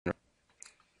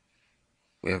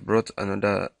We have brought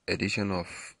another edition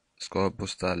of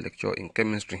ScoreBooster lecture in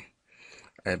chemistry.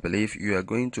 I believe you are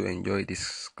going to enjoy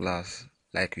this class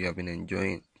like you have been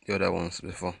enjoying the other ones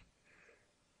before.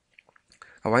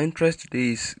 Our interest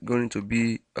today is going to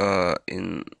be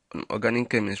in organic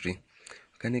chemistry.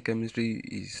 Organic chemistry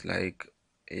is like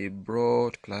a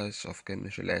broad class of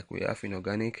chemistry, like we have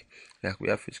inorganic, like we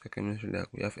have physical chemistry,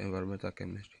 like we have environmental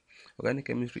chemistry. Organic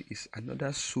chemistry is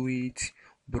another sweet,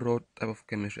 broad type of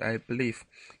chemistry. I believe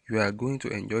you are going to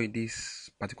enjoy this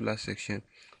particular section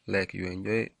like you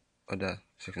enjoy other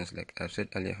sections, like I've said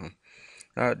earlier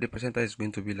on. The presenter is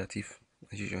going to be Latif,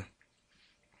 as usual.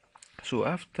 So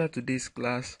after today's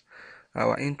class,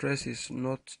 our interest is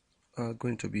not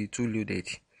going to be too loaded.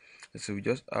 So we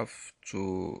just have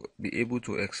to be able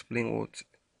to explain what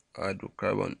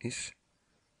hydrocarbon is,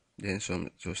 then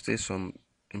state some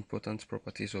important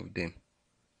properties of them.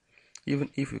 Even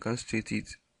if we can't state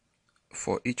it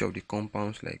for each of the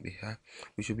compounds like they have,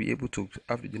 we should be able to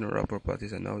have the general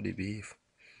properties and how they behave.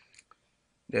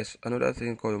 There's another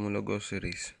thing called homologous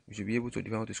series. We should be able to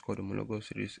define what is called homologous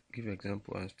series, give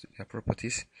example and their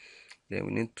properties. Then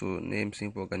we need to name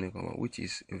simple organic compound, which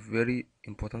is a very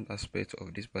important aspect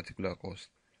of this particular course.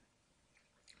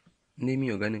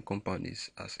 Naming organic compound is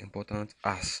as important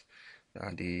as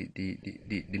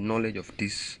the knowledge of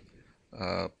this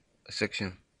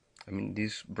section. I mean,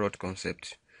 this broad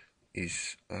concept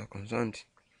is concerned.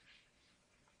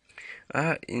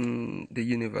 In the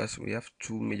universe, we have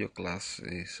two major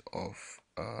classes of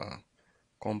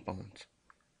compounds.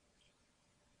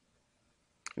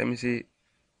 Let me say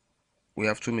we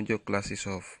have two major classes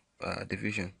of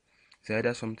division. So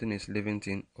either something is living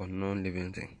thing or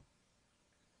non-living thing.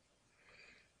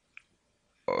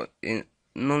 Or in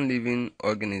non-living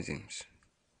organisms,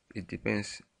 it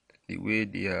depends the way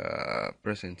they are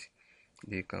present.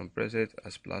 They can present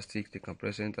as plastic, they can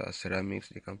present as ceramics,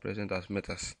 they can present as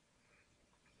metals.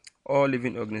 All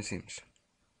living organisms,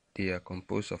 they are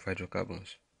composed of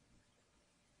hydrocarbons.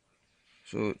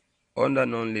 So under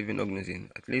non-living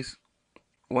organism, at least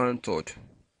 1/3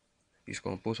 is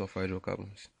composed of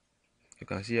hydrocarbons. You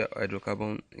can see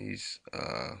hydrocarbon is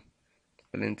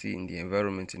plenty in the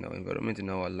environment, in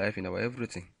our life, in our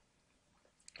everything.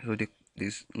 So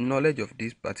this knowledge of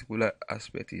this particular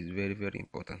aspect is very, very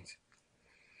important.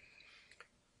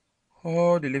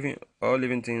 All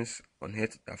living things on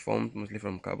earth are formed mostly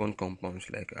from carbon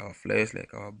compounds, like our flesh,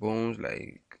 like our bones,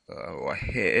 like our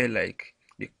hair, like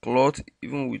the cloth,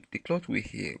 even with the cloth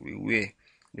we wear,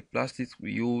 the plastics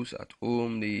we use at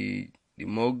home, the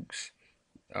mugs,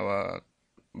 our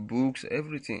books,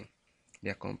 everything,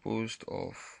 they are composed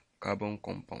of carbon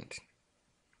compounds.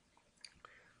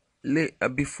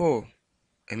 Before,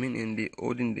 I mean in the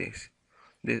olden days,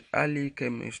 the early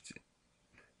chemists,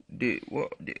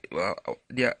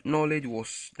 their knowledge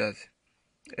was that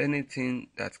anything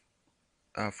that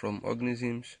are from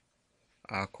organisms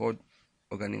are called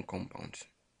organic compounds,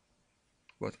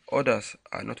 but others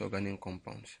are not organic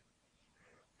compounds.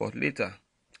 But later,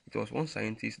 it was one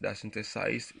scientist that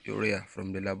synthesized urea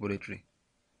from the laboratory.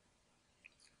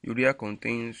 Urea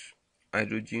contains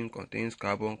hydrogen, contains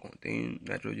carbon, contains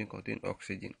nitrogen, contains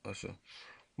oxygen also,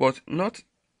 but not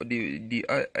the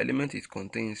element it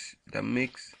contains that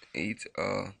makes it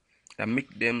that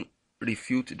make them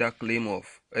refute that claim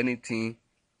of anything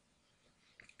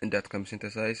that can be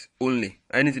synthesized only.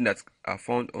 Anything that are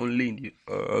found only in the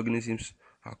organisms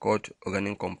are called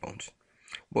organic compounds.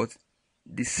 But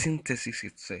the synthesis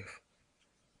itself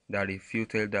that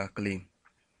refuted that claim,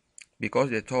 because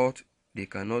they thought they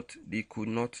could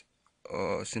not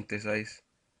synthesize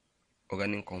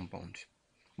organic compounds.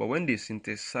 But when they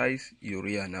synthesize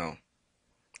urea now,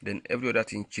 then every other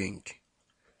thing changed.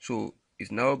 So it's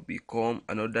now become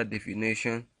another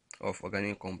definition of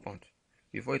organic compound.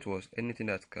 Before it was anything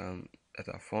that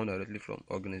are found directly from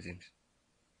organisms.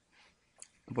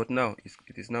 But now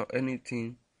it is now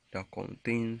anything that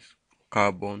contains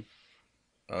carbon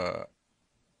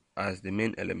as the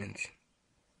main element.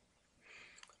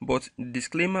 But the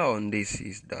disclaimer on this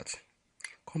is that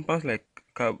compounds like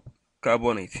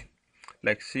carbonate,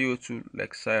 like CO2,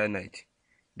 like cyanide,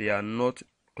 they are not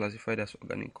classified as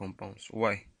organic compounds.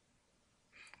 Why?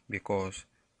 Because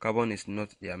carbon is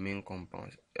not their main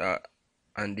compound,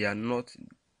 and they are not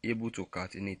able to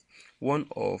catenate. One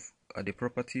of the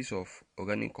properties of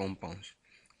organic compounds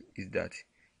is that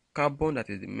carbon, that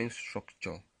is the main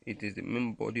structure, it is the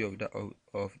main body of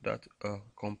that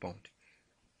compound,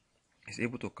 is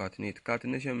able to catenate.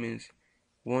 Catenation means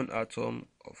one atom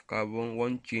of carbon,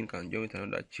 one chain can join with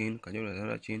another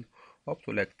chain, up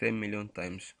to like 10 million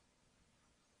times.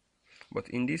 But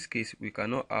in this case, we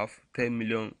cannot have 10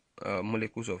 million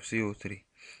molecules of CO3.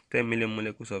 10 million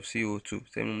molecules of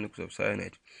CO2, 10 million molecules of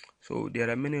cyanide. So there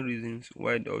are many reasons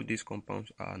why all these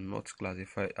compounds are not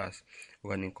classified as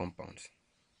organic compounds.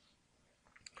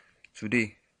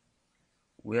 Today,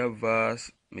 we have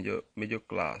vast major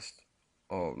classes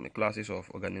of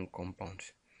organic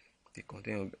compounds. They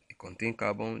contain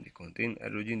carbon, they contain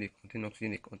hydrogen, they contain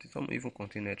oxygen, some even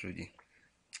contain nitrogen,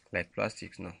 like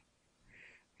plastics. Now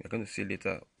you're going to see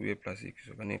later where plastic is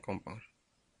organic compound,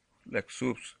 like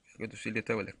soaps. You're going to see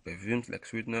later like perfumes, like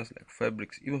sweeteners, like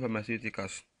fabrics, even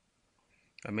pharmaceuticals,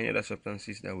 and many other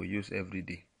substances that we use every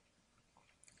day.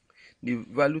 The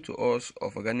value to us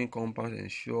of organic compounds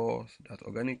ensures that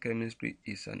organic chemistry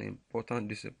is an important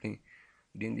discipline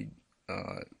within the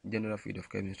general field of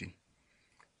chemistry.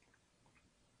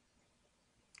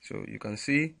 So you can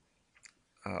see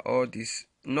all this,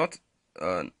 not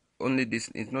only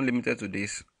this, it's not limited to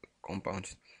these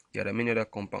compounds. There are many other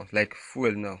compounds like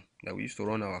fuel now that we used to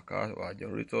run our cars, our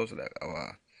generators, like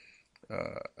our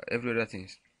every other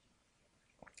things.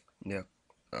 They are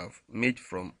made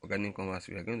from organic compounds.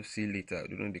 We are going to see later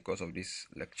during the course of this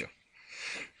lecture.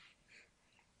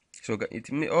 So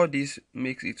all this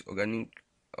makes it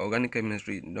organic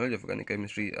chemistry. Knowledge of organic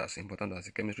chemistry as important as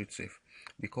the chemistry itself,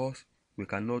 because we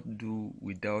cannot do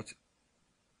without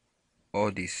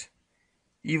all this.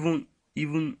 Even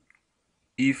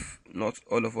if not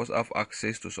all of us have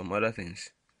access to some other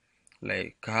things,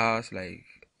 like cars, like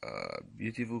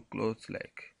beautiful clothes,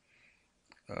 like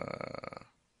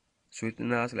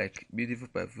sweeteners, like beautiful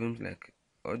perfumes, like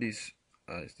all these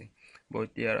things.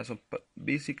 But there are some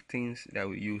basic things that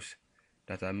we use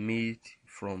that are made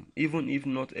from, even if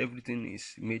not everything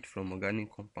is made from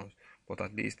organic compounds, but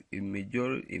at least a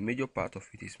major part of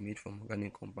it is made from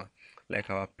organic compound. Like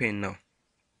our pen now,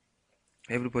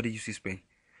 everybody uses pen,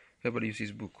 everybody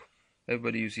uses book,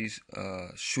 everybody uses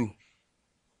shoe,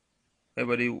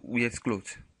 everybody wears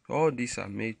clothes. All these are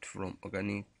made from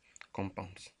organic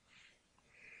compounds.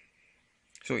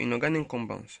 So in organic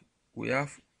compounds, we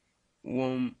have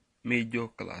one major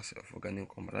class of organic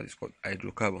compounds that is called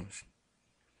hydrocarbons.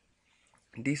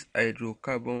 These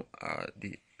hydrocarbons are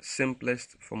the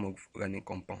simplest form of organic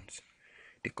compounds.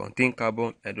 They contain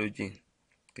carbon, hydrogen.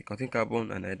 They contain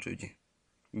carbon and hydrogen.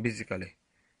 Basically,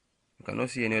 you cannot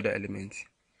see any other elements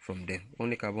from them,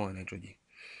 only carbon and hydrogen.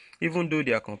 Even though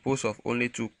they are composed of only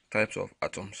two types of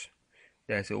atoms,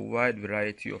 there is a wide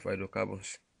variety of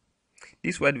hydrocarbons.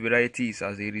 This wide variety is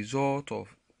as a result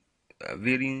of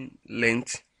varying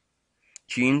length,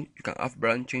 chain. You can have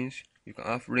branches, you can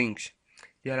have rings.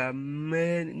 There are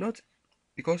many, not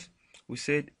because we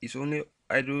said it's only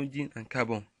hydrogen and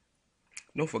carbon.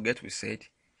 Don't forget we said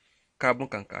carbon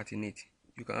can catenate.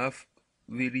 You can have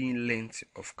varying length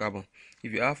of carbon.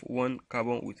 If you have one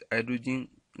carbon with hydrogen,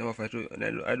 number of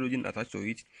hydrogen attached to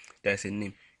it, there's a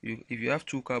name. If you have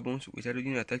two carbons with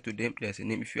hydrogen attached to them, there's a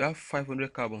name. If you have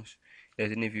 500 carbons,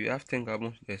 there's a name. If you have 10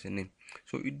 carbons, there's a name.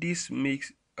 So this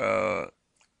makes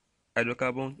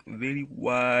hydrocarbons very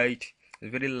wide, a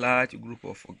very large group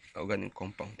of organic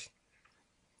compounds.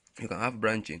 You can have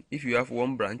branching. If you have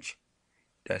one branch,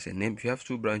 there's a name. If you have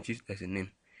two branches, there's a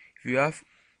name. If you have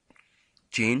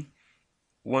chain,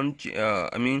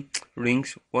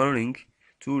 rings, one ring,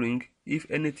 two ring, if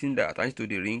anything that attaches to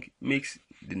the ring makes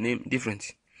the name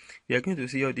different. We are going to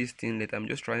see all these things later. I'm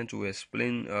just trying to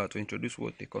explain, to introduce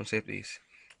what the concept is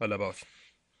all about.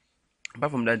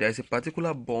 Apart from that, there is a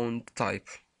particular bond type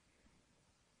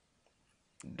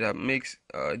that makes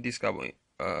this carbon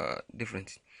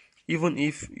different. Even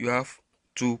if you have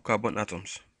two carbon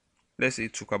atoms, let's say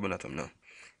two carbon atoms now,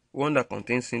 one that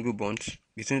contains single bonds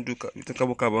between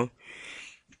carbon,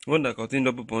 one that contains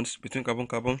double bonds between carbon,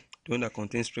 the one that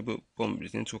contains triple bond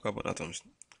between two carbon atoms.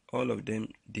 All of them,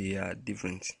 they are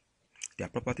different. Their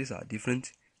properties are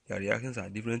different, their reactions are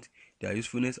different, their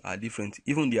usefulness are different,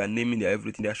 even their naming, their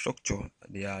everything, their structure,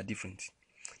 they are different.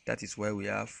 That is why we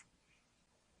have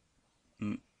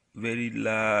very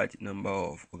large number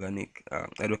of organic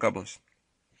hydrocarbons.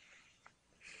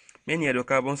 Many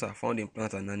hydrocarbons are found in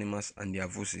plants and animals and their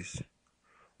fossils.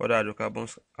 Other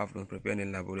hydrocarbons have been prepared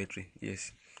in the laboratory.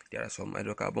 Yes, there are some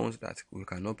hydrocarbons that we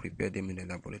cannot prepare them in the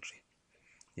laboratory.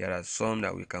 There are some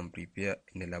that we can prepare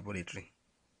in the laboratory.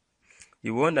 The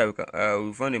one that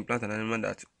we found in plant and animal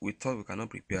that we thought we cannot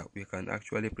prepare, we can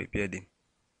actually prepare them.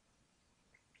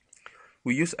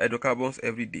 We use hydrocarbons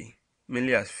every day,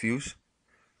 mainly as fuels,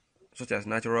 such as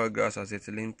natural gas,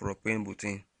 acetylene, propane,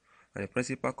 butane, and the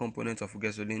principal components of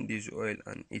gasoline, diesel oil,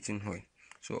 and heating oil.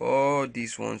 So all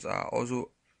these ones are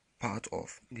also part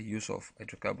of the use of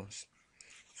hydrocarbons.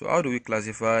 So how do we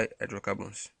classify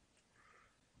hydrocarbons?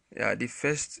 Yeah, the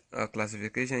first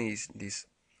classification is this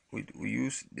we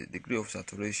use the degree of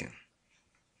saturation.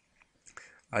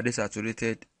 Are they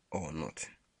saturated or not?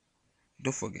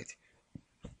 Don't forget,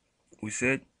 we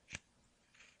said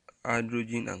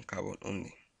hydrogen and carbon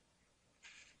only.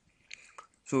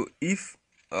 So if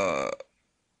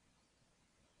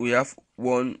we have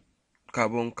one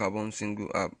carbon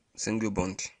single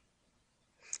bond,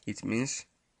 it means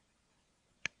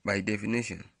by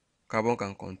definition carbon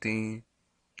can contain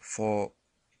 4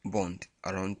 bonds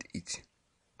around it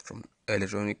from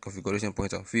electronic configuration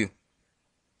point of view.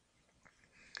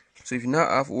 So if you now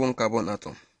have one carbon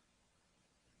atom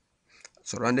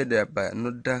surrounded there by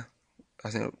another,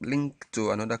 as a link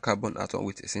to another carbon atom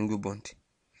with a single bond,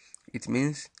 it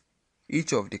means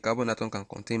each of the carbon atom can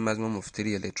contain maximum of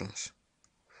 3 electrons.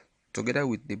 Together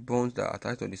with the bonds that are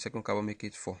attached to the second carbon make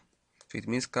it 4. So it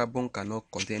means carbon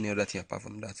cannot contain any other thing apart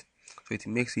from that. So it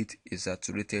makes it a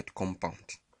saturated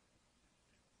compound.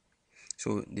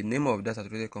 So the name of that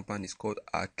saturated compound is called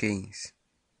alkanes,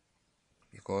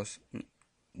 because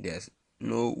there's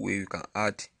no way you can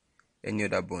add any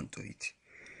other bond to it.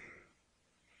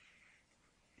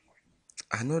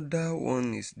 Another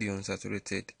one is the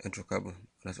unsaturated hydrocarbon,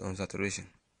 that's unsaturation.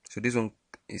 So this one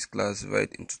is classified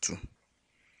into 2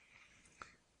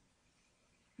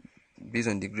 based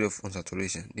on degree of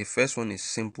unsaturation. The first one is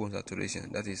simple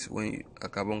unsaturation, that is when a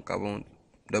carbon-carbon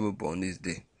double bond is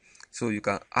there. So you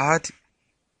can add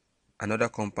another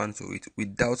compound to it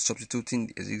without substituting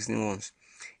the existing ones.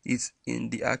 It's in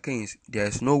the alkanes, there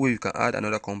is no way you can add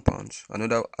another compound,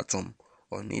 another atom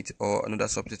on it, or another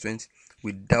substituent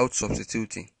without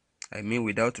substituting. I mean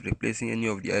without replacing any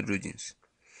of the hydrogens.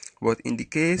 But in the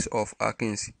case of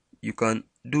alkanes, you can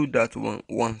do that one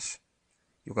once.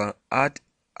 You can add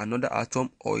another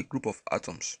atom or a group of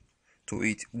atoms to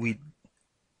it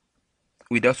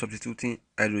without substituting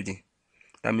hydrogen.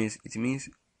 That means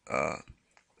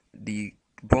the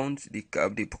bond,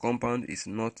 the compound is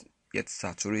not yet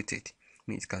saturated. It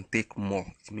means it can take more.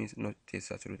 It means not yet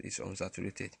saturated, it's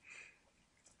unsaturated.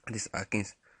 This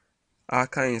alkanes.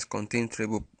 Alkanes contain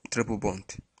triple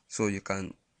bond. So you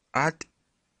can add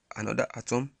another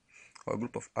atom or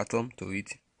group of atom to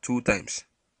it 2 times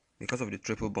because of the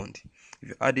triple bond. If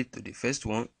you add it to the first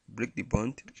one, break the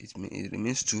bond, it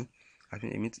remains 2.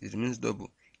 It remains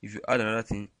double. If you add another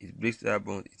thing, it breaks that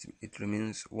bond, it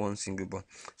remains 1 single bond.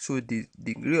 So the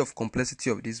degree of complexity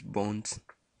of this bond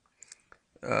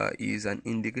is an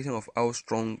indication of how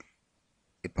strong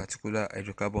a particular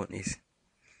hydrocarbon is.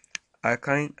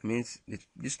 Alkyne means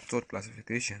this third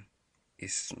classification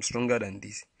is stronger than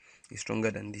this.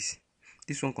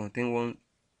 This one contains 1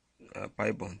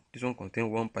 pi bond. This one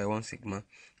contains 1 pi 1 sigma.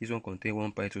 This one contains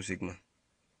 1 pi 2 sigma.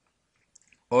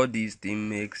 All these things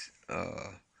makes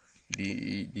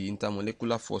the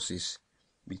intermolecular forces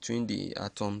between the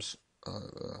atoms,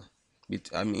 in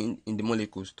the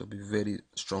molecules, to be very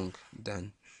strong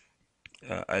than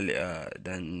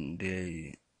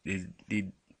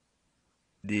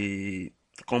the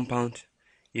compound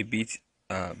a bit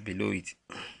below it.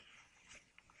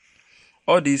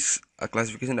 All these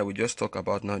classification that we just talked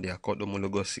about now, they are called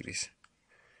homologous series.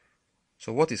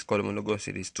 So what is called homologous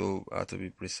series, to be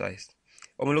precise?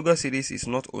 Homologous series is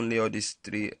not only all these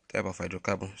 3 types of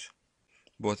hydrocarbons,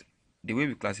 but the way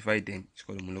we classify them is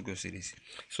called homologous series.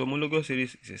 So homologous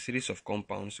series is a series of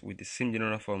compounds with the same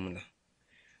general formula,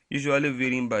 usually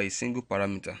varying by a single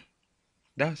parameter.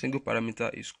 That single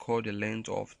parameter is called the length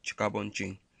of carbon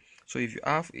chain. So if you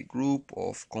have a group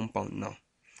of compound now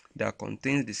that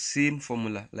contains the same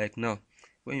formula, like now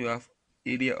when you have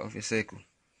area of a circle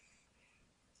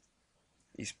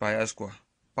is pi r square,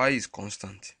 pi is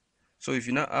constant. So if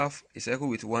you now have a circle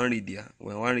with one radius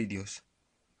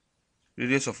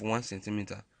of 1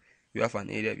 centimeter, you have an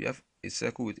area. If you have a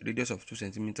circle with radius of 2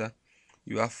 centimeter,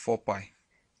 you have 4 pi.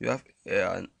 You have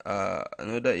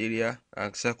another area,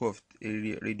 a circle of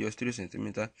radius 3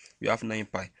 centimeter, you have 9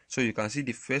 pi. So you can see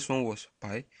the first one was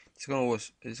pi, the second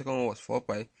one was 4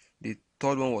 pi, the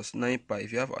third one was 9 pi.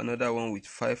 If you have another one with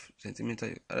 5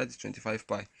 centimeter, that is 25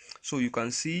 pi. So you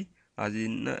can see as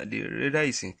the radar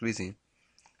is increasing,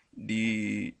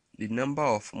 the number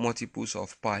of multiples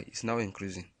of pi is now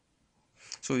increasing.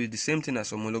 So it's the same thing as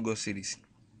homologous series.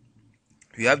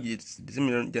 We have the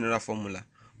same general formula,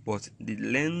 but the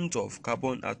length of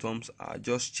carbon atoms are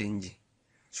just changing.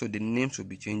 So the names will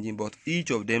be changing, but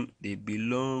each of them, they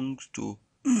belong to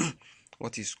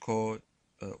what is called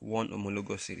one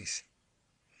homologous series.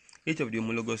 Each of the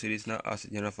homologous series now has a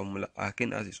general formula.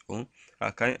 Alkane has its own.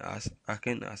 Alkane has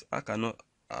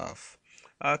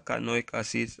alkanoic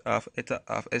acids have, ester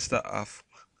have,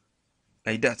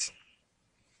 like that.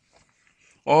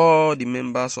 All the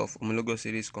members of homologous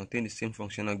series contain the same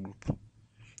functional group.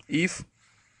 If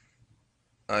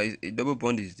a double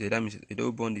bond is there, that means a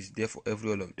double bond is there for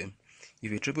every all of them.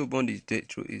 If a triple bond is there,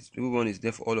 triple bond is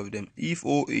there for all of them. If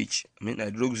OH, I mean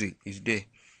hydroxyl, is there,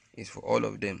 it's for all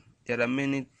of them. There are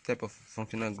many type of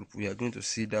functional group. We are going to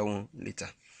see that one later.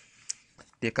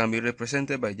 They can be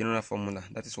represented by general formula.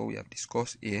 That is what we have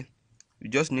discussed here. You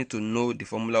just need to know the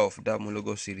formula of that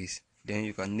homologous series. Then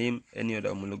you can name any other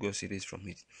homologous series from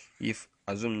it. If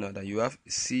assume now that you have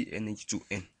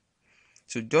CnH2n.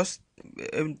 So just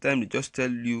every time they just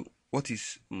tell you what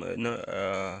is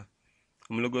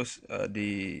homologous,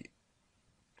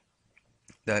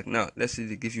 now let's say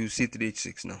they give you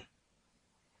C3H6 now.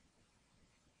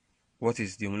 What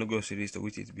is the homologous series to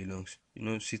which it belongs? You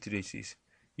know C3H6.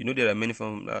 You know there are many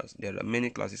formulas, there are many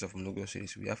classes of homologous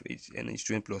series. We have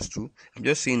NH2n plus 2. I'm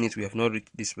just saying it, we have not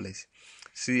reached this place.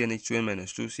 CnH2n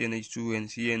minus 2, CnH2n,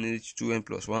 CnH2n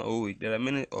plus 1. Oh, there are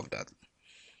many of that.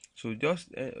 So just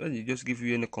when you just give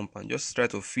you any compound, just try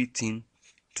to fit in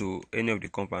to any of the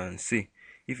compound and see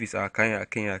if it's alkyne,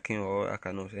 or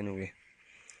alkanose anyway.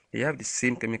 They have the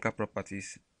same chemical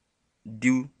properties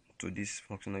due to this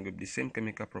functional group, the same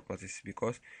chemical properties,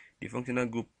 because the functional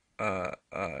group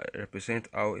represent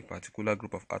how a particular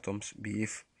group of atoms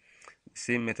behave. The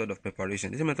same method of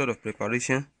preparation. This method of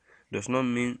preparation does not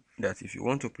mean that if you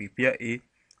want to prepare A,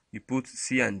 you put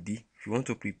C and D. If you want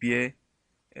to prepare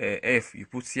F, you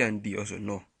put C and D also.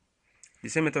 No. The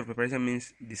same method of preparation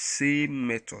means the same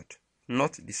method,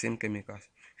 not the same chemicals.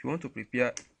 If you want to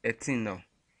prepare ethene now,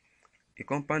 the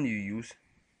compound you use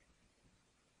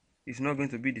is not going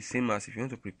to be the same as if you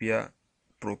want to prepare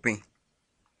propane,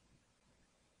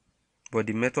 but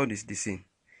the method is the same.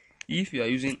 If you are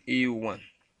using A1,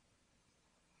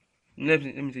 let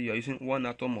me say you are using 1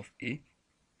 atom of A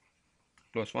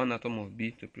plus 1 atom of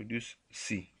B to produce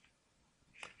C.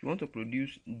 If you want to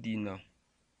produce D now,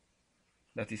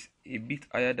 that is a bit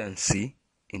higher than C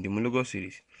in the homologous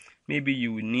series, maybe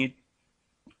you will need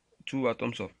 2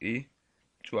 atoms of A,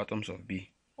 2 atoms of B,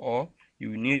 or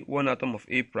you will need 1 atom of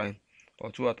A prime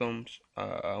or 2 atoms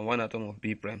and 1 atom of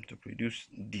B prime to produce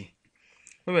D.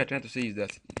 What we are trying to say is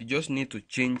that you just need to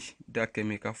change that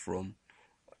chemical from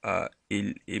a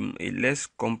less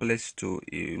complex to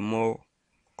a more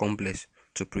complex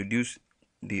to produce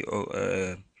the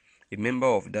a member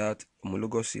of that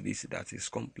homologous series that is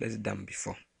complex than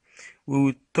before. We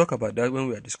will talk about that when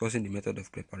we are discussing the method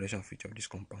of preparation of each of these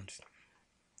compounds.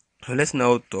 So let's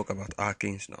now talk about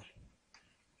alkanes now.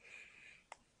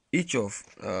 Each of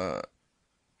I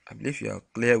believe you are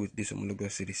clear with this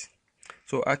homologous series.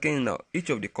 So alkane now, each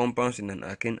of the compounds in an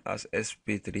alkane has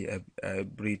sp3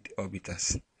 hybrid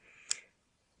orbitals.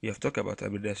 We have talked about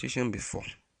hybridization before,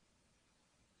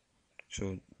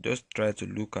 so just try to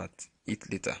look at it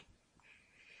later.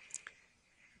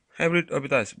 Hybrid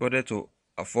orbital is bonded to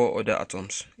 4 other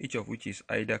atoms, each of which is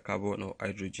either carbon or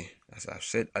hydrogen, as I've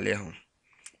said earlier on.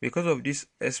 Because of this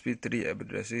sp3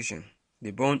 hybridization,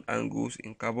 the bond angles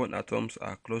in carbon atoms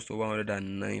are close to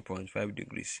 109.5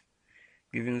 degrees,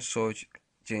 giving such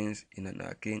chains in an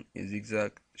alkane a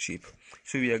zigzag shape.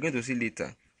 So we are going to see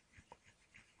later.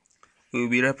 We will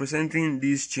be representing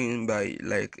this chain by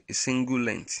like a single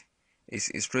length. It's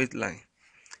a straight line,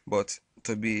 but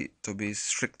to be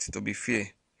strict, to be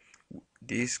fair,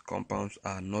 these compounds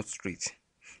are not straight.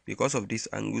 Because of these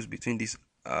angles between these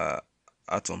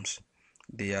atoms,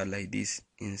 they are like this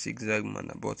in zigzag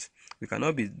manner, but we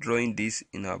cannot be drawing this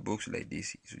in our books like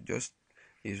this.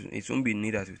 It won't be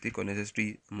needed to take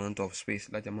unnecessary amount of space,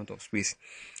 large amount of space.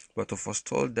 But to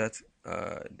forestall that,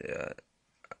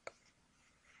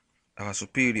 our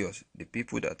superiors, the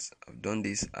people that have done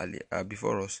this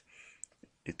before us,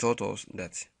 they taught us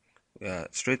that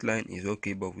straight line is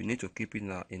okay, but we need to keep it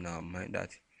in our mind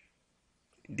that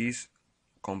these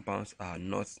compounds are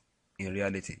not, in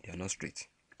reality, they are not straight.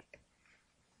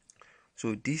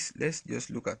 So let's just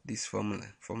look at this formula.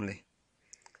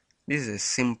 This is a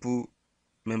simple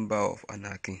member of an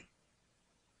alkane.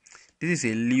 This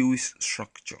is a Lewis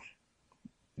structure.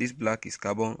 This black is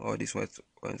carbon, all these white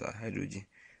ones are hydrogen,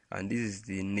 and this is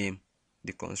the name,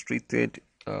 the constricted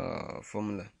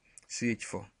formula,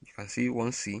 CH4. You can see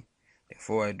 1 C, the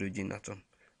 4 hydrogen atom,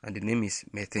 and the name is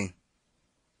methane.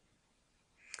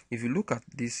 If you look at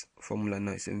this formula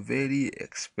now, it's a very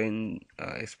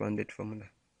expanded formula.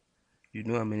 You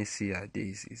know how many C are there?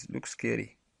 It looks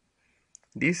scary.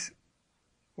 This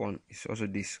one is also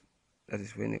this. That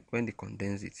is when they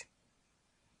condense it.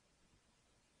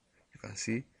 You can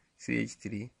see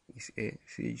CH3 is A,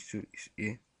 CH2 is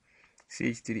A,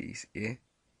 CH3 is A.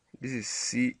 This is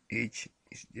CH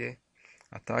is there.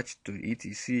 Attached to it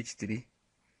is CH3.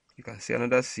 You can see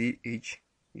another CH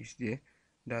is there.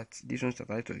 That this one's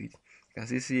attached to it. You can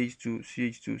see CH2,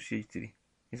 CH2, CH3.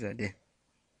 These are there.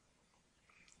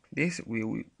 This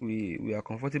we are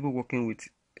comfortable working with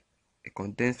a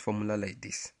condensed formula like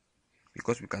this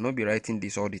because we cannot be writing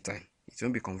this all the time. It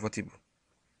won't be comfortable.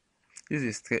 This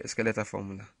is a skeletal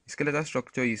formula. The skeletal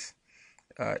structure is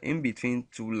in between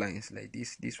two lines like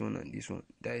this one and this one.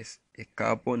 There is a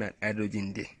carbon and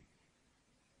hydrogen there.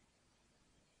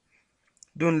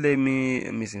 Don't let me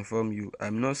misinform you.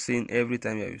 I'm not saying every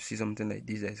time you see something like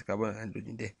this there is carbon and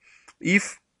hydrogen there.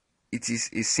 If it is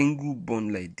a single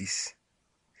bond like this,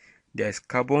 there is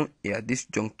carbon here at this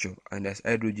juncture and there's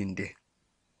hydrogen there.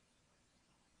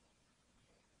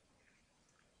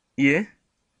 Here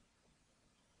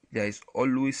there is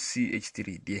always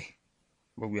CH3 there,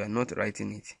 but we are not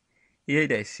writing it. Here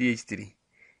there is CH3.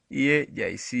 Here there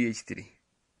is CH3.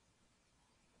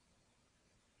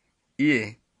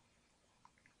 Here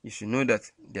you should know that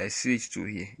there is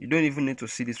CH2 here. You don't even need to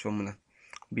see this formula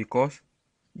because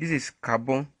this is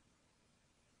carbon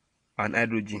and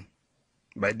hydrogen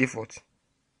by default.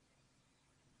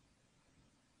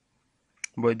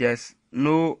 But there's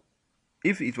no,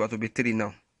 if it were to be 3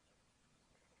 now,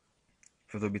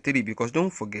 it will be 3 because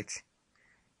don't forget,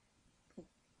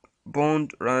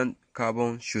 bond round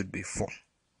carbon should be 4.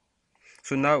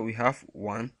 So now we have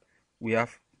 1, we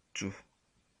have 2.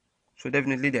 So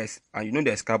definitely there's, and you know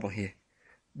there's carbon here.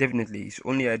 Definitely it's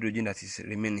only hydrogen that is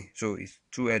remaining. So it's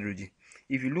 2 hydrogen.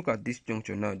 If you look at this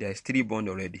junction now, there is 3 bond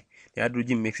already. The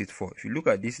hydrogen makes it 4. If you look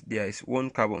at this, there is 1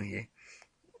 carbon here.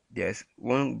 There is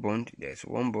 1 bond. There is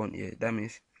 1 bond here. That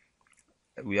means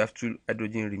we have 2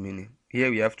 hydrogen remaining.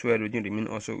 Here we have 2 hydrogen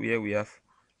remaining. Also here we have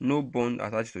no bond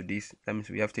attached to this. That means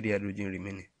we have 3 hydrogen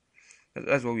remaining.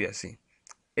 That's what we are saying.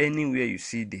 Anywhere you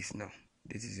see this now,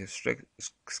 this is a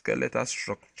skeletal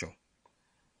structure.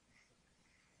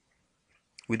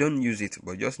 We don't use it,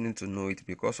 but just need to know it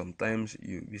because sometimes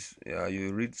you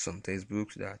read some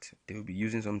textbooks that they will be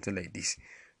using something like this,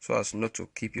 so as not to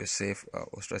keep yourself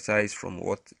ostracized from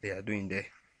what they are doing there.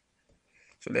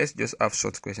 So let's just have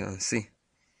short question and see.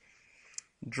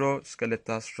 Draw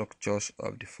skeletal structures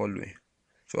of the following.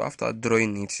 So after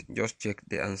drawing it, just check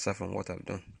the answer from what I've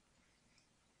done.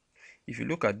 If you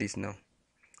look at this now,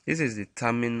 this is the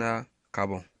terminal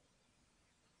carbon.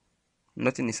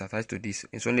 Nothing is attached to this.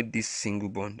 It's only this single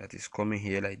bond that is coming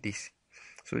here like this.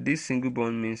 So this single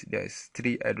bond means there is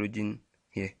 3 hydrogen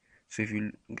here. So if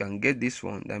you can get this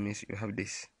one, that means you have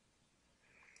this.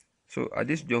 So at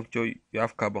this juncture you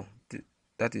have carbon.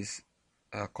 That is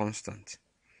constant.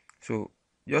 So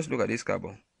just look at this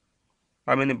carbon.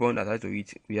 How many bonds attached to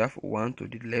it? We have 1 to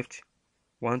the left,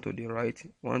 1 to the right,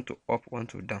 1 to up, 1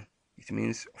 to down. It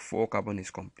means 4 carbon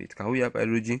is complete. Can we have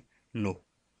hydrogen? No.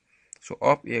 So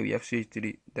up here we have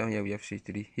CH3, down here we have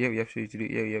CH3, here we have CH3,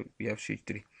 here we have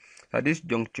CH3. At this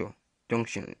junction,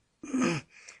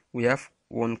 we have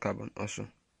 1 carbon also.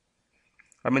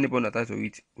 How many bonds attached to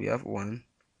it? We have 1,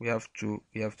 we have 2,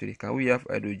 we have 3. Can we have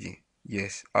hydrogen?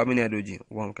 Yes. How many hydrogen?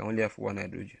 1. Can only have 1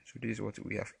 hydrogen. So this is what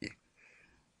we have here.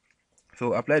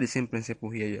 So apply the same principle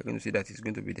here. You're going to see that it's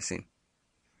going to be the same.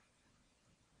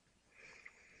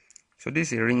 So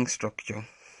this is a ring structure.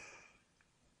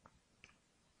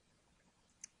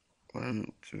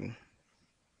 1, 2.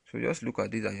 So just look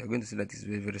at this and you're going to see that it's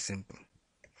very, very simple.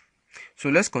 So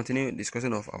let's continue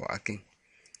discussing of our alkane.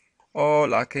 All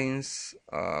alkanes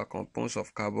are composed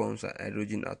of carbons and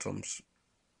hydrogen atoms,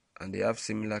 and they have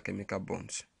similar chemical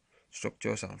bonds,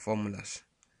 structures, and formulas.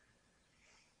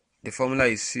 The formula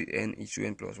is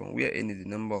CnH2n plus 1, where n is the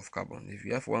number of carbons. If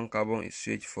you have 1 carbon, it's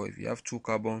CH4. If you have 2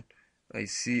 carbon,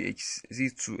 it's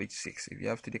Z2H6. If you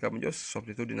have 3 carbon, just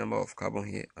substitute the number of carbon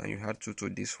here, and you add 2 to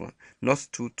this one, not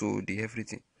 2 to the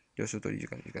everything. Just so that you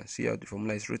can see how the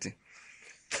formula is written.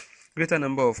 Greater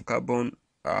number of carbon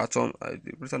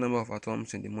the greater number of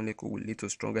atoms in the molecule will lead to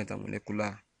stronger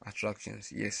intermolecular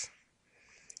attractions. Yes,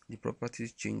 the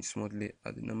properties change smoothly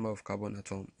as the number of carbon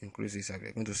atom increases, as we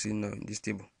are going to see now in this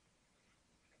table.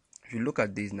 If you look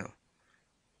at this now,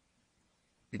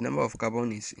 the number of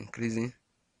carbon is increasing,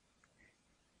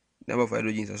 the number of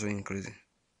hydrogen is also increasing.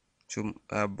 So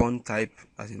bond type,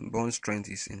 as in bond strength,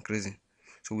 is increasing.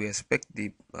 So we expect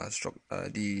the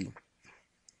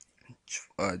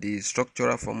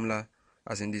structural formula,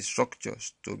 as in the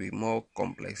structures, to be more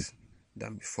complex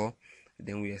than before.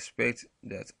 Then we expect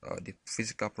that the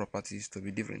physical properties to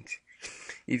be different.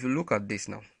 If you look at this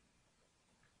now,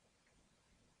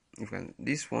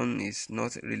 this one is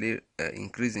not really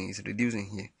increasing, it's reducing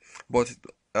here. But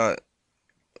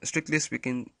strictly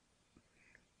speaking,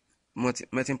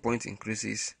 melting point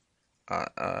increases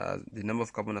the number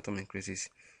of carbon atom increases.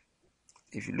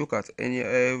 If you look at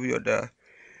every other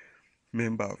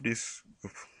member of this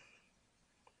group,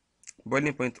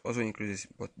 Boiling point also increases,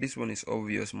 but this one is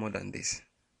obvious more than this.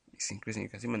 It's increasing. You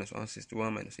can see minus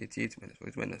 161, minus 88, minus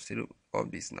 40, minus 0. All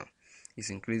this now is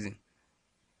increasing.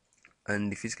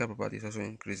 And the physical property is also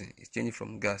increasing. It's changing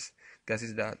from gases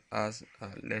that has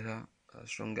lesser,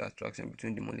 stronger attraction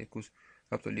between the molecules,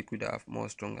 up to liquid that have more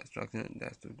strong attraction,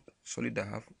 that's to solid that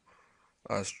have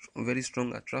very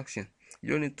strong attraction.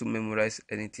 You don't need to memorize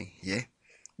anything here.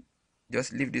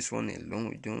 Just leave this one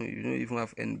alone. You don't even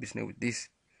have any business with this.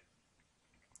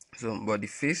 So, but the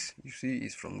phase you see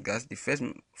is from gas. The first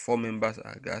 4 members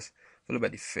are gas, followed by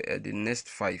the next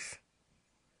 5,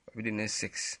 maybe the next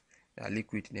 6 are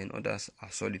liquid. Then others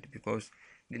are solid because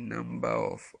the number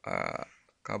of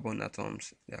carbon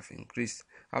atoms they have increased.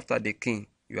 After decaying,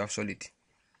 you have solid.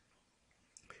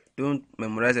 Don't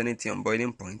memorize anything on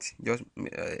boiling point. Just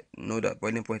know that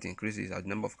boiling point increases as the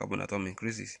number of carbon atom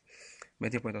increases.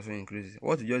 Melting point also increases.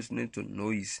 What you just need to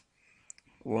know is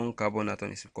 1 carbon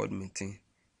atom is called methane,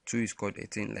 2 is called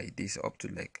ethane, like this, up to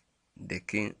like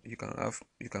decaying. You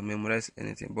can memorize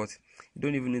anything, but you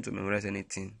don't even need to memorize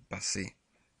anything per se,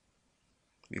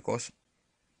 because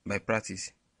by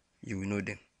practice you will know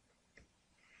them.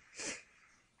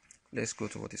 Let's go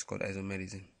to what is called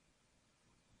isomerism.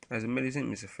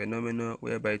 Isomerism is a phenomenon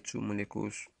whereby 2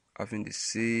 molecules having the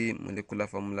same molecular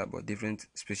formula but different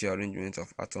spatial arrangements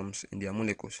of atoms in their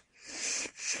molecules,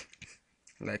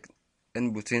 like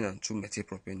N-butane and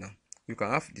 2-methylpropane. Now you can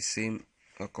have the same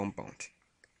compound.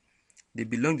 They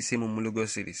belong the same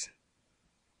homologous series.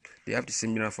 They have the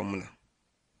same general formula,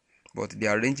 but the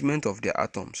arrangement of their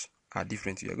atoms are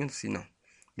different. You are going to see now.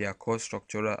 They are called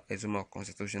structural isomer or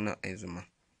constitutional isomer.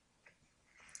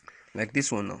 Like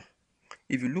this one now.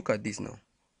 If you look at this now,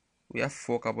 we have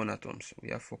 4 carbon atoms. We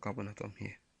have 4 carbon atoms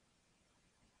here.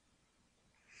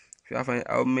 If you have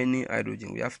how many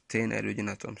hydrogen, we have 10 hydrogen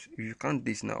atoms. If you count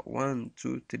this now, 1,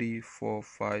 2, 3, 4,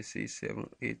 5, 6, 7,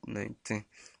 8, 9, 10.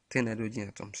 10 hydrogen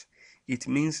atoms. It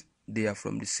means they are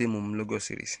from the same homologous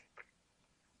series.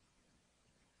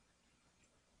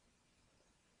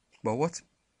 But what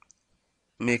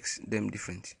makes them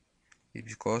different is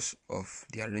because of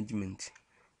the arrangement.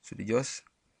 So they just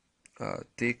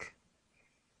take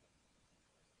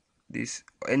this,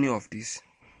 any of this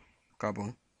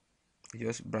carbon, you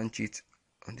just branch it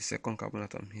on the second carbon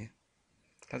atom here.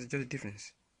 That's just the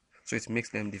difference. So it makes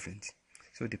them different.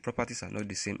 So the properties are not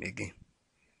the same again.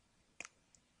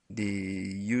 The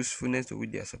usefulness to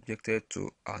which they are subjected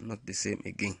to are not the same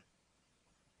again.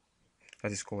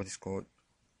 That is what is called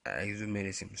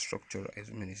isomerism, structural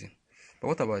isomerism. But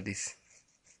what about this?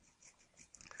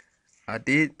 Are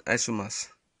they isomers?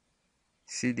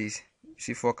 See this?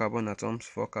 See 4 carbon atoms,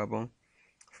 4 carbon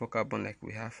like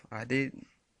we have. Are they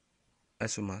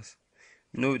isomers?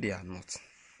 No, they are not.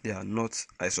 They are not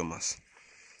isomers.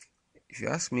 If you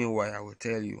ask me why, I will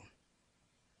tell you.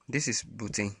 This is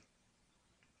butane.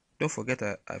 Don't forget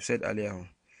I've said earlier on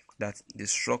that the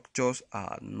structures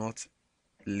are not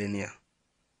linear,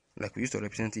 like we used to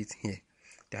represent it here.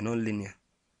 They are not linear.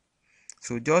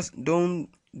 So just don't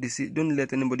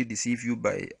let anybody deceive you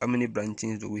by how many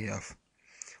branchings do we have.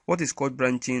 What is called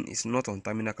branching is not on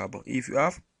terminal carbon. If you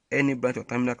have any branch of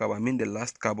terminal carbon, I mean the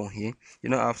last carbon here, you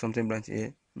don't have something branching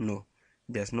here. No,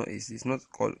 there's not. It's not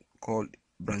called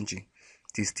branching.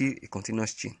 It is still a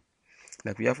continuous chain.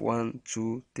 Like we have 1,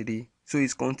 2, 3. So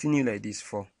it's continuing like this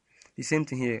 4. The same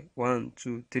thing here. 1,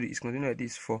 2, 3. It's continuing like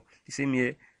this 4. The same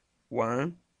here.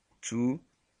 1, 2,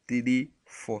 3,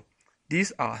 4.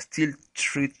 These are still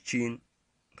straight chain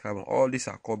carbon. All these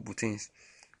are called butanes.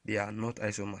 They are not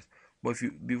isomers. But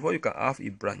before you can have a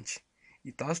branch,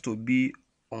 it has to be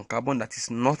on carbon that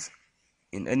is not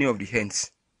in any of the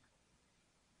ends.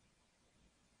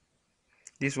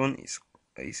 This one is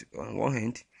on one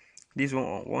hand, this one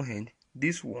on one hand,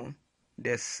 this one,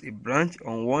 there's a branch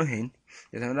on one hand,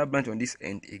 there's another branch on this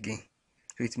end again.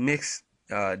 So it makes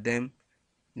them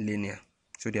linear.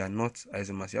 So they are not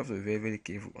isomers. You have to be very, very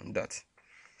careful on that.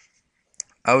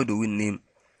 How do we name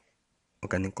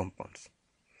organic compounds?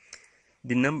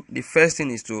 The first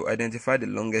thing is to identify the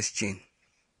longest chain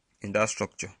in that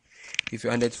structure. If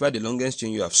you identify the longest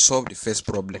chain, you have solved the first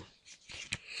problem.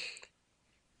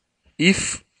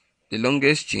 If the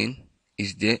longest chain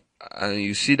is there and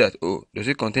you see that, oh, does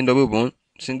it contain double bond,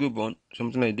 single bond,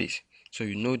 something like this, so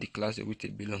you know the class to which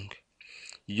it belongs.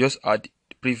 You just add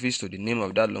the prefix to the name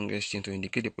of that longest chain to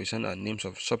indicate the position and names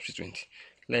of substituents.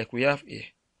 Like we have here,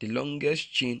 the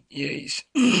longest chain here is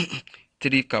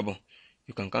 3 carbon.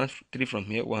 You can count 3 from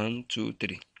here, 1, 2,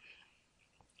 3. You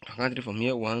can count 3 from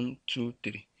here, 1, 2,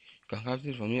 3. You can count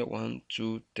 3 from here, 1,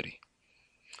 2, 3.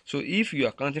 So if you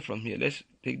are counting from here, let's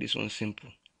take this one simple.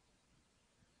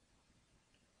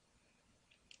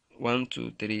 1,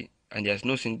 2, 3, and there's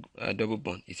no single double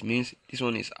bond, it means this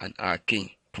one is an alkane,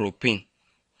 propane.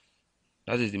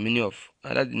 That is the meaning of,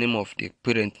 that's the name of the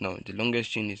parent now. The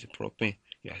longest chain is the propane.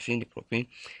 You are seeing the propane.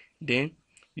 Then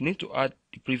you need to add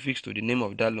the prefix to the name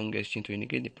of that longest chain to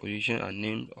indicate the position and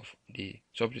name of the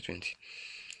substituent.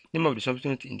 Name of the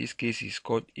substituent in this case is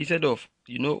called, instead of,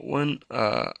 when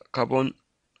carbon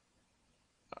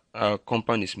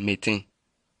compound is methane,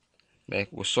 like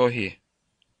we saw here,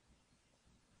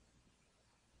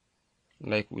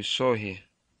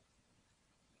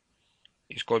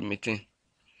 it's called methane.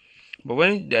 But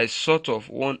when there is sort of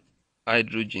one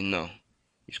hydrogen now,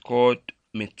 it's called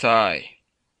methyl.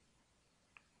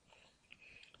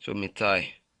 So methyl.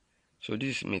 So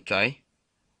this is methyl.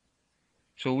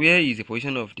 So where is the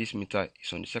position of this methyl?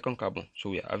 It's on the second carbon.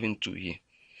 So we are having 2 here.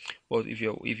 But if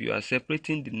you are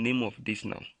separating the name of this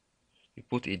now, you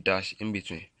put a dash in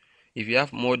between. If you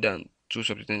have more than 2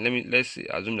 substituents, let's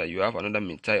assume that you have another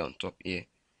methyl on top here.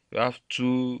 You have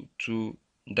 2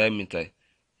 dimethyl.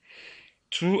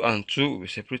 2 and 2 will be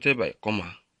separated by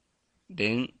comma.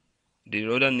 Then the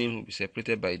other name will be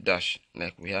separated by dash,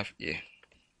 like we have here.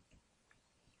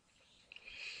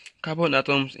 Carbon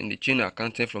atoms in the chain are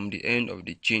counted from the end of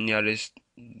the chain nearest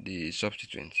the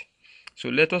substituent. So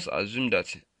let us assume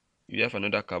that you have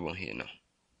another carbon here now.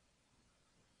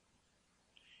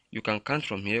 You can count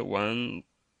from here 1,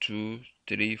 2,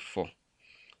 3, 4. You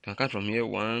can count from here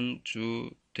 1,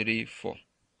 2, 3, 4.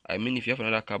 I mean, if you have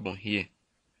another carbon here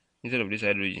instead of this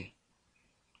hydrogen,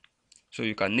 so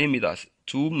you can name it as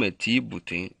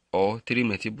 2-methylbutane or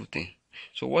 3-methylbutane.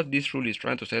 So what this rule is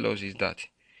trying to tell us is that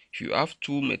if you have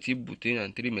 2-methylbutane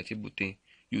and 3-methylbutane,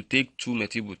 you take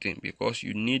 2-methylbutane because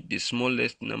you need the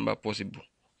smallest number possible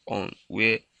on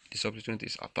where the substituent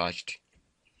is attached.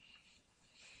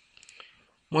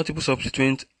 Multiple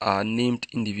substituents are named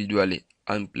individually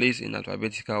and placed in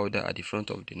alphabetical order at the front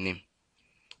of the name.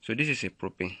 So this is a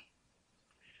propane.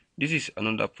 This is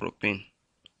another propane.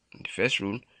 The first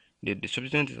rule, the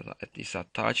substituent is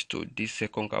attached to this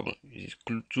second carbon. It is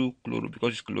 2-chloro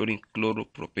because it's chlorine,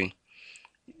 chloropropane.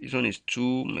 This one is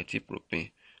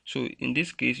 2-methylpropane. So in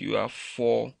this case, you have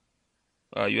 6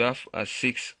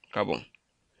 carbon.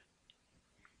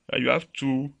 You have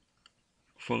 2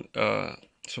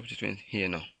 substituents here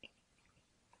now.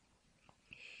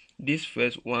 This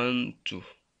first 1, 2,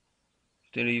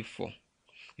 3, 4.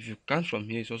 If you count from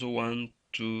here, it's also 1,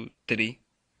 2, 3,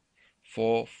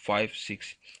 4, 5,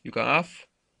 6. You can have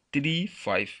 3,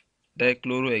 5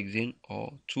 dichlorohexane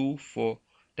or 2, 4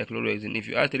 dichlorohexane. If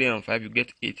you add 3 and 5, you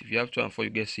get 8. If you have 2 and 4,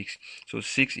 you get 6. So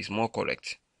 6 is more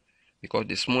correct because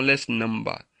the smallest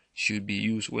number should be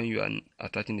used when you are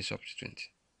attaching the substituent.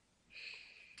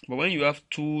 But when you have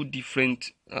 2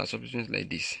 different substituents like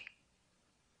this,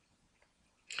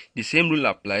 the same rule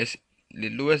applies. The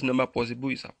lowest number possible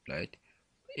is applied,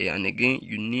 and again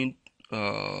you need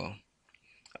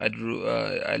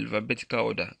alphabetical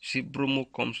order. See, bromo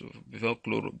comes before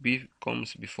chloro, B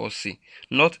comes before C.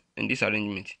 Not in this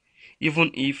arrangement.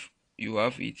 Even if you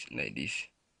have it like this,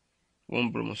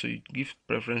 1 bromo, so you give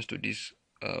preference to this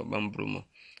 1 bromo,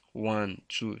 1,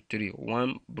 2, 3,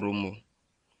 1 bromo,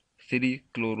 3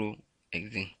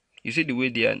 chlorohexane. You see the way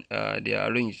they are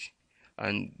arranged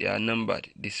and they are numbered,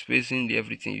 the spacing,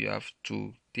 everything. You have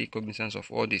to take cognizance of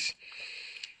all this.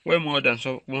 When more than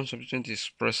one substituent is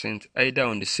present, either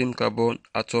on the same carbon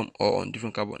atom or on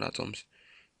different carbon atoms,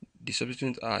 the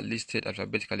substituents are listed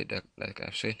alphabetically, like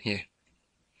I've said here.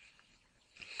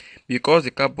 Because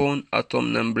the carbon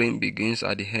atom numbering begins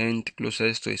at the end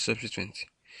closest to a substituent,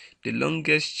 the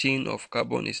longest chain of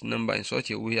carbon is numbered in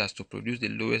such a way as to produce the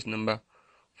lowest number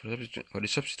for the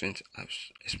substituent. I've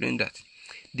explained that.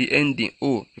 The ending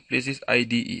O replaces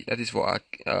IDE, that is for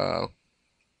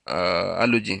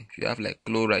halogen. If you have like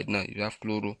chloride now, you have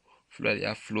chloro, fluoride, you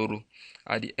have fluoro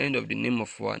at the end of the name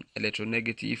of one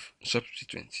electronegative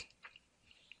substituent.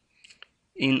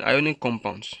 In ionic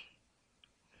compounds,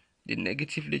 the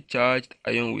negatively charged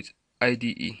ion with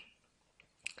IDE,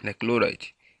 like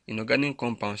chloride. In organic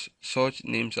compounds, such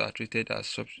names are treated as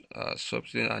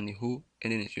substituent and the whole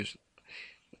ending is used.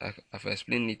 I've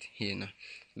explained it here now.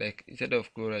 Like instead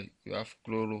of chloride, you have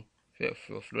chloro.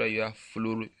 For fluoride, you have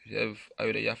fluoro. If you have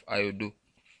iodide, you have iodo.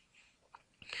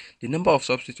 The number of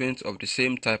substituents of the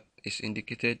same type is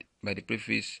indicated by the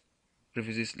prefixes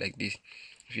like this.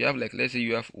 If you have, like, let's say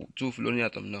you have 2 fluorine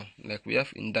atoms now, like we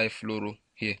have in difluoro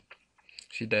here.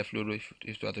 See difluoro,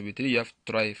 if to atom 3, you have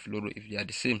trifluoro if they are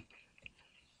the same.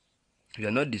 If they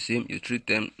are not the same, you treat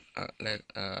them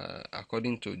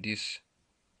according to this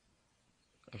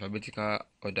alphabetical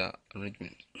order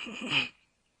arrangement.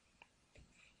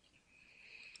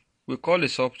 We call a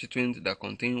substituent that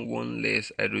contains one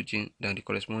less hydrogen than the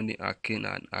corresponding alkane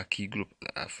and alkyl group.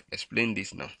 I've explained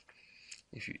this now.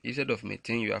 If you, instead of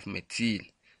methane you have methyl,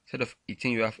 instead of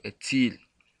ethane you have ethyl.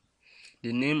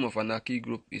 The name of an alkyl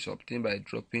group is obtained by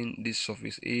dropping this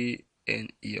suffix ane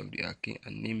of the alkane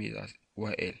and name it as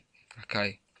YL,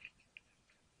 alkyl.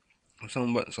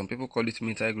 Some people call it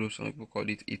methyl group, some people call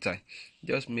it ethyl.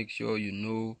 Just make sure you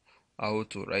know how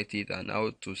to write it and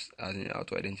how to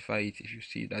identify it. If you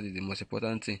see, that is the most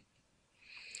important thing.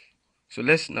 So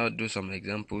let's now do some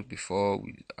examples before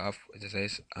we have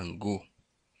exercise and go.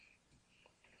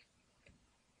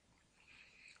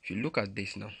 If you look at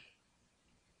this now,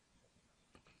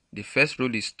 the first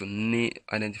rule is to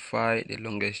identify the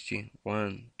longest chain.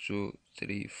 1, 2,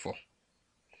 3, 4.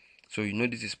 So you know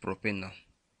this is propane now.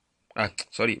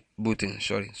 Butane.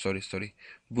 Sorry,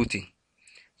 butane.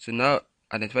 So now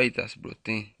identify it as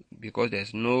butane because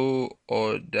there's no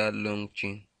other long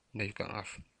chain that you can have.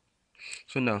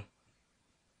 So now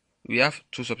we have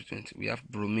two substituents. We have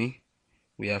bromine,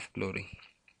 we have chlorine.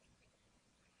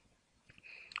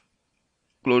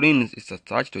 Chlorine is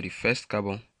attached to the first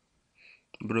carbon.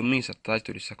 Bromine is attached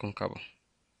to the second carbon.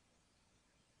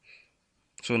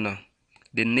 So now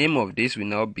the name of this will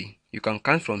now be, you can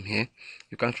count from here,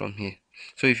 you count from here.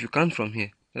 So if you count from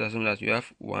here, let's assume that you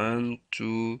have 1,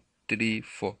 2, 3,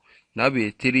 4. Now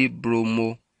be 3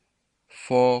 bromo,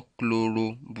 4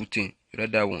 chloro, butane.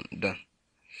 Write that one down.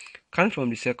 Count from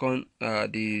the second,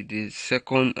 the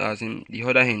second as in the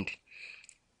other hand.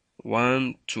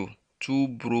 1, 2, 2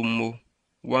 bromo,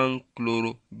 1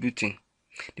 chloro, butane.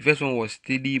 The first one was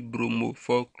 3 bromo,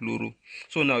 4 chloro.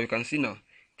 So now you can see now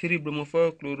 3 bromo,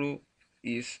 4 chloro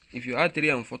is, if you add 3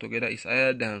 and 4 together, is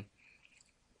higher than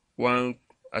 1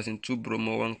 as in 2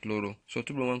 bromo, 1 chloro. So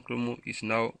 2 bromo, 1 chloro is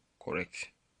now correct.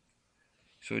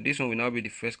 So this one will now be the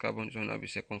first carbon, this one will now be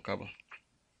second carbon.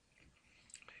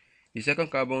 The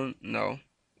second carbon now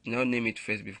name it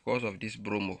first because of this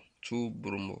bromo, 2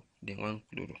 bromo, then 1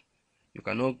 chloro. You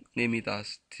cannot name it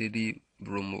as 3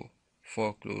 bromo,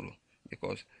 4 chloro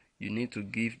because you need to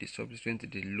give the substituent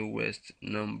the lowest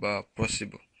number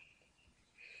possible.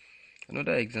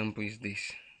 Another example is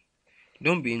this.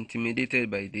 Don't be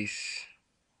intimidated by this.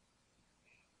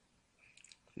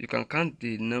 You can count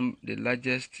the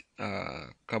largest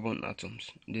carbon atoms,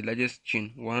 the largest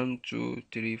chain. 1, 2,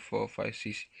 3, 4, 5, 6.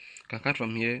 You can count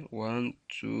from here 1,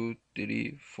 2,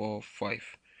 3, 4, 5. You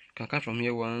can count from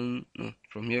here 1,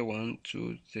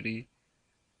 2, 3,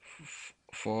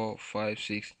 4, 5,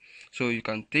 6. So you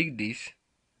can take this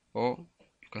or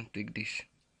you can take this.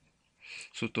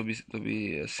 So to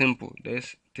be simple,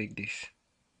 let's take this.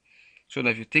 So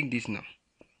now if you take this now,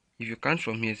 if you count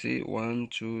from here, say 1,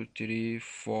 2, 3,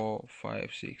 4,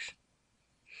 5, 6.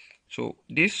 So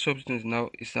this substance now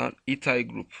is an ethyl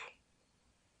group.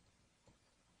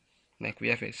 Like we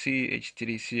have a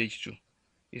CH3, CH2.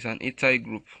 It's an ethyl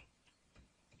group.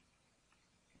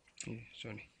 It's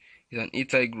an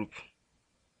ethyl group.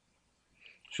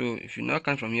 So if you now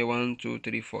count from here 1, 2,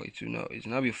 3, 4, it will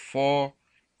now be 4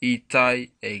 ethyl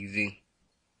hexane.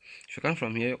 If you count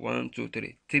from here 1, 2,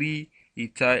 3, 3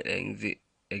 ethyl hexane.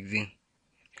 You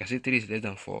can say 3 is less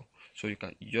than 4, so you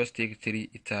just take 3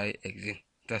 ethyl hexane.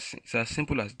 It's as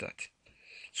simple as that.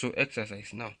 So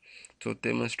exercise now to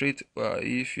demonstrate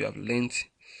if you have learned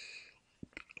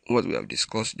what we have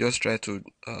discussed. Just try to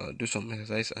do some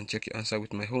exercise and check your answer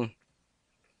with my own.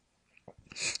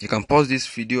 You can pause this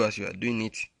video as you are doing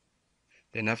it,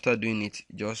 then after doing it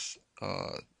just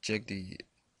check the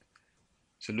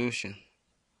solution.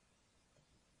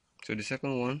 So the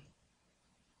second one,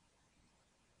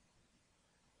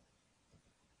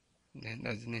 then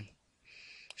that's the name.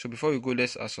 So before we go,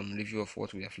 let's have some review of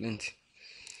what we have learned.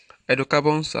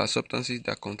 Hydrocarbons are substances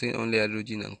that contain only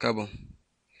hydrogen and carbon.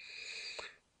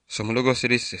 Some homologous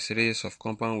series is a series of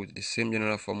compounds with the same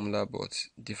general formula but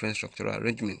different structural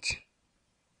arrangement.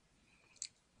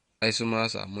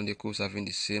 Isomers are molecules having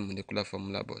the same molecular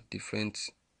formula but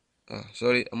different.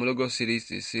 Homologous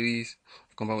series is a series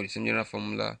of compounds with the same general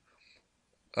formula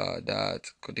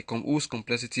whose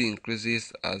complexity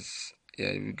increases as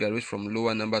we graduate from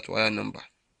lower number to higher number.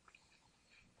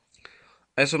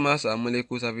 Isomers are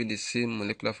molecules having the same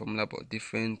molecular formula but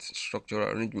different structural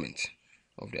arrangement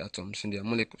of the atoms in their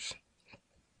molecules.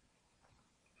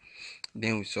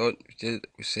 Then we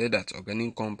said that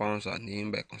organic compounds are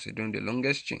named by considering the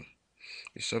longest chain.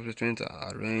 The substituents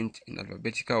are arranged in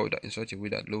alphabetical order in such a way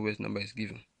that lowest number is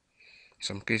given. In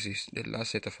some cases, the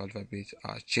last set of alphabets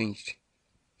are changed.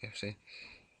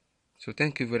 So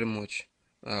thank you very much.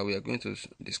 we are going to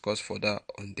discuss further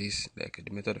on this, like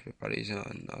the method of preparation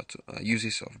and how to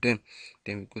uses of them.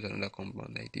 Then we go to another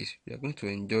compound like this. We are going to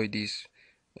enjoy this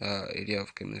area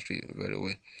of chemistry very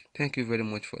well. Thank you very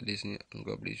much for listening, and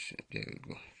God bless you. There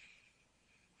we go.